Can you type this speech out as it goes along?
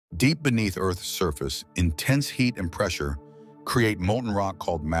Deep beneath Earth's surface, intense heat and pressure create molten rock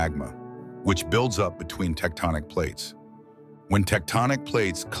called magma, which builds up between tectonic plates. When tectonic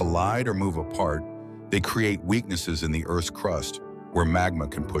plates collide or move apart, they create weaknesses in the Earth's crust where magma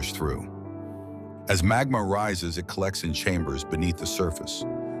can push through. As magma rises, it collects in chambers beneath the surface,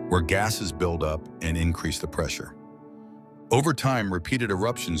 where gases build up and increase the pressure. Over time, repeated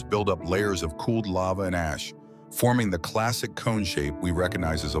eruptions build up layers of cooled lava and ash, forming the classic cone shape we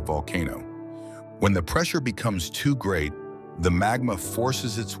recognize as a volcano. When the pressure becomes too great, the magma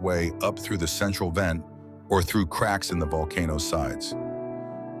forces its way up through the central vent or through cracks in the volcano's sides.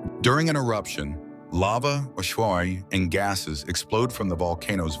 During an eruption, lava, ashwai, and gases explode from the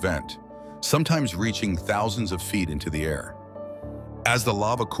volcano's vent, sometimes reaching thousands of feet into the air. As the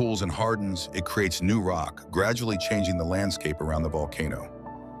lava cools and hardens, it creates new rock, gradually changing the landscape around the volcano.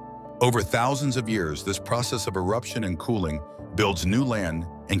 Over thousands of years, this process of eruption and cooling builds new land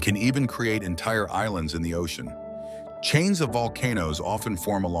and can even create entire islands in the ocean. Chains of volcanoes often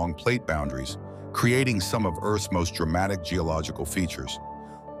form along plate boundaries, creating some of Earth's most dramatic geological features.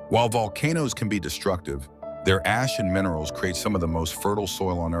 While volcanoes can be destructive, their ash and minerals create some of the most fertile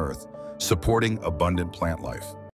soil on Earth, supporting abundant plant life.